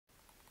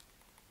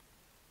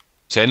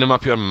Send him a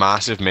pure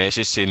massive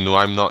message saying, no,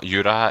 I'm not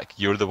Urak.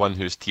 You're the one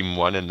whose team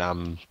won and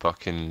I'm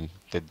fucking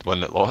the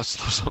one that lost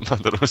or something.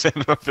 I don't know. Send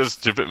him a pure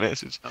stupid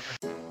message.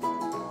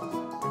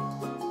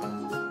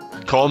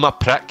 Call him a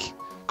prick.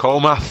 Call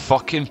him a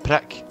fucking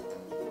prick.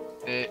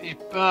 Shit, he's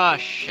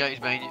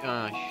behind you.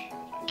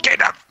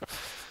 Get him!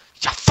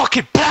 You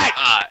fucking prick!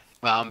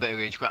 Well, I'm a bit of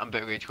rage quit, I'm a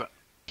bit of rage quit.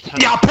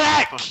 You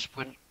prick!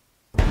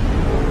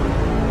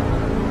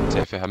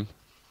 Set for him.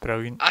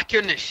 Brilliant. I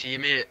couldn't see,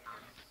 mate.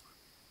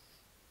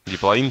 You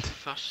blind?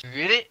 First,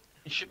 really?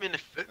 You shoot me in the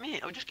foot,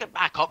 mate. I'll just get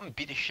back up and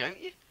beat the shit out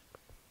of you.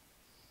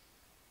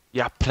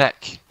 You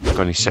prick. I'm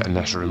going to sit in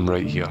this room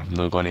right here. I'm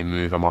not going to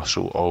move a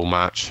muscle all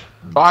match.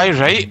 Aye,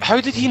 right? How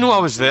did he know I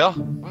was there?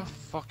 What a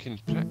fucking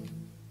prick.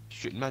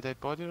 Shooting my dead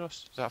body,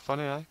 Ross? Is that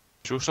funny, aye?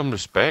 Show some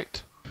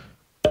respect.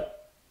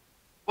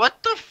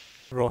 What the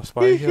f— Ross,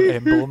 why is your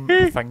emblem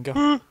a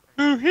finger?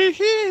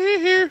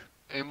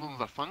 Emblem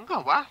of a finger?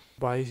 What?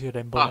 Why is your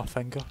emblem a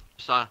finger?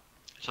 It's a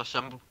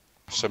symbol.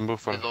 Symbol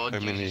for The Lord how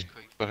many Jesus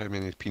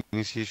Christ.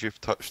 penises you've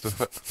touched of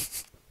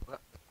it.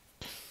 What?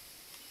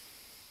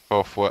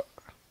 Off what?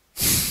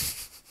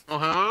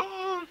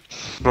 Uh-huh.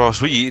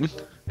 Ross, what you eating?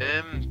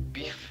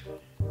 Beef.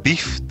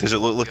 Beef? Does it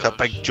look like a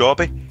big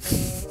jobby?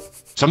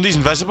 Somebody's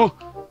invisible!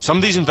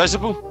 Somebody's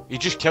invisible! He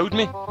just killed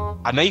me!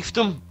 I knifed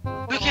him!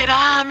 Look at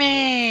that,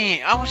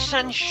 mate! I was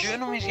sitting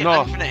shooting him, he's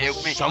got infinite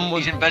health, mate.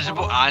 He's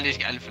invisible and he's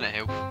got infinite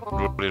health.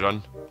 Rory,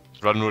 run.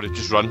 Run, Rory,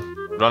 just run.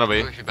 Run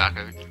away. Push me back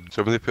out.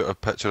 Somebody put a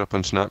picture up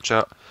on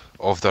Snapchat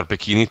of their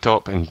bikini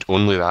top and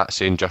only that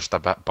saying just a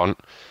bit burnt.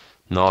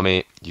 Nah,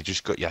 mate, you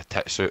just got your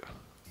tits out.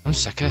 I'm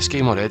sick of this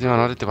game already, man.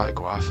 I already want to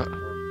go off it.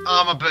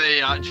 I'm a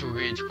bit of actual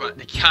rage quit.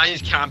 The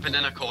guy's camping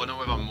in a corner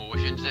with a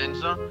motion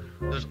sensor.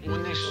 There's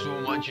only so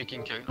much you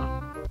can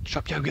counter.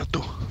 Shut up, you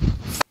weirdo.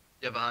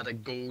 You ever had a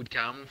gold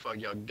cam for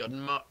your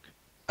gun mark?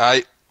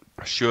 Aye,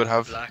 I sure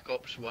have. Black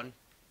Ops 1.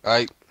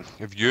 Aye,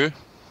 have you?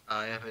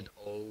 I have had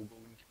all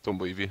gold. Don't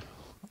believe you.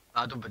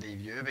 I don't believe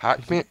you, but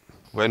Hack, mate.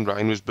 When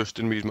Ryan was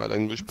boosting me with my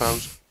English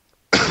pals.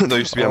 There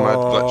used to be a mad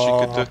glitch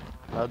you could do.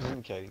 that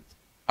doesn't count.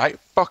 Aye, it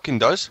fucking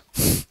does.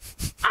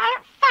 I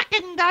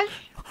fucking does.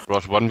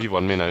 Ross,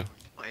 1v1 me now.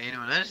 What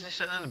anyone is? They're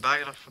sitting in the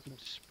back of a fucking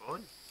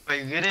spawn.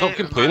 Wait, really? Stop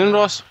complaining,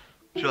 Ross.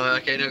 So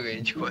I kind of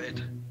rage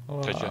quitted.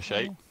 Touch your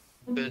shite.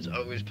 Because I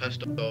was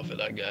pissed off at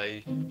that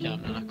guy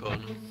camping in a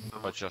corner.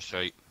 Touch your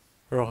shite.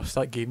 Ross,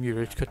 that game you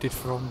rage quitted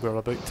from, we're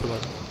about to win.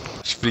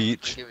 It's free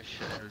each. Give a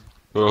shit.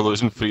 We're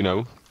losing 3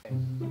 now.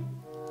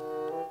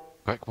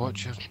 Quick,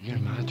 watch, you're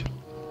mad.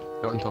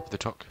 Get on top of the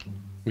truck.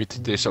 We need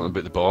to do something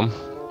about the bomb.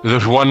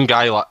 There's one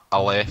guy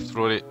left,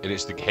 Rory, and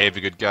it's the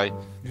heavy good guy.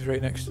 He's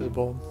right next to the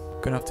bomb.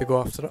 Gonna have to go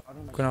after it.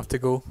 Gonna have to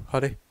go.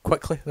 Hurry.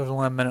 Quickly, there's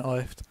only a minute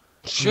left.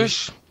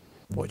 Shush!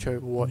 Watch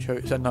out,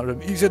 it's in that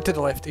room. He's to the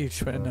left, he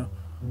just went in there.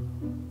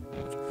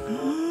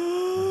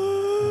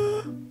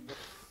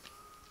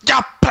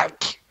 Ya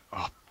prick!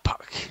 Oh,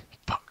 fuck.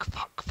 Fuck.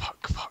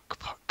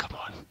 Come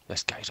on.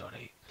 This guy's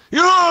alright.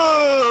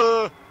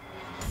 Yeah!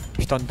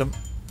 Stunned him.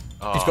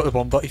 Oh. He's got the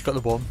bomb, but he's got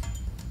the bomb.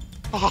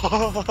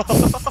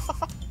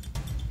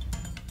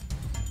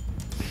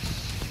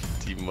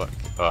 Teamwork.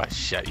 Oh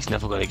shit, he's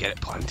never gonna get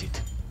it planted.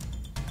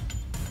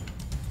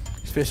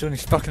 Especially when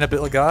he's fucking a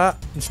bit like that,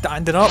 and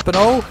standing up and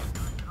all.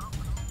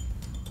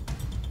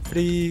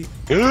 3,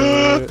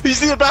 2...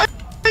 He's near back!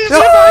 He's No!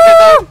 near back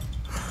at them!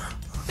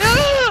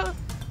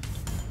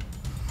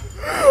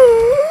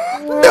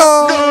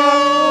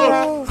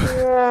 No!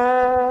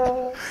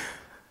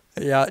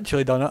 He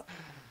actually done it.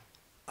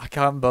 I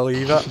can't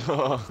believe it.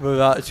 We've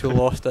actually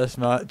lost this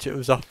match. It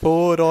was a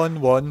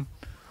 4-on-1.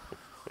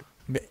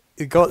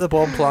 He got the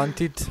bomb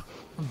planted,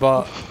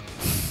 but...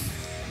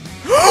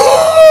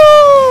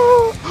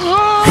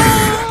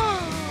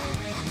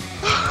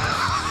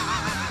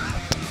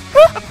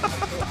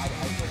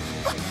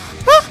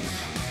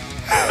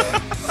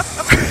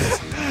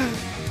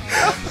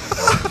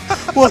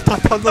 What a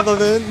ton of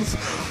events!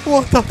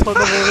 What a ton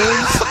of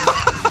events!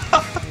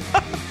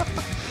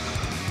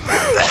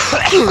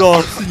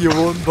 Ross, you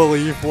won't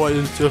believe what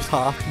has just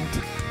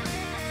happened.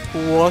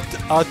 What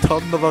a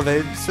turn of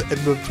events,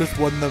 and we've just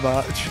won the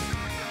match.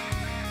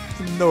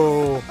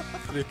 No.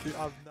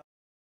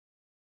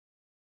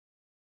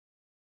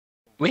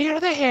 Where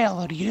the hell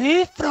are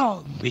you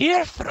from?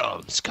 We're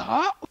from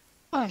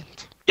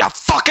Scotland. You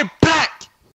fucking prick!